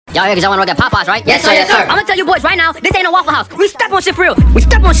Y'all here because y'all want to work at Popeyes, right? Yes, sir, yes, sir. I'm gonna tell you boys right now, this ain't a Waffle House. We step on shit for real. We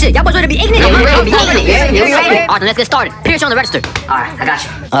step on shit. Y'all boys ready to be ignorant? Yeah, we ready to be ignorant. Alright, then let's get started. Pierce on the register. Alright, I got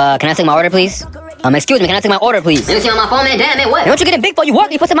you. Can I take my order, please? Excuse me, can I take my order, please? Let me see on my phone, man. Damn, man, what? Man, don't you get in big for you work?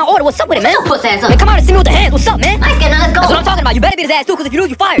 You put in my order. What's up with it, man? Yo, puss ass up. Man, come out and see me with the hands. What's up, man? Nice, now let's go. That's what I'm talking about. You better beat his ass too, because if you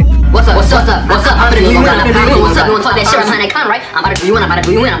lose, you fired. What's up? What's up? What's up? I'm gonna do you in. What's up? You wanna talk that shit right behind that con, right? I'm about to do you in. I'm about to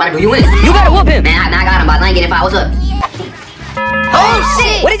do you in. I'm about to do you in. You better whoop him. Man, I got him, but I ain't getting fired. What's up? Oh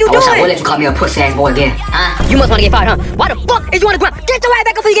shit! What did you I wish I doing? would let you call me a pussy ass boy again. You must want to get fired, huh? Why the fuck is you on the ground? Get your ass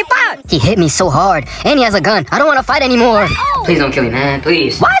back up before you get fired! He hit me so hard, and he has a gun. I don't want to fight anymore. Please don't kill me, man.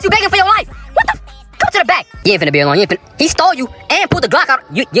 Please. Why is you begging for your life? What the? Come to the back. You ain't finna be alone. He stole you and pulled the Glock out.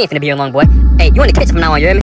 You ain't finna be alone, boy. Hey, you in the kitchen from now on, you hear me?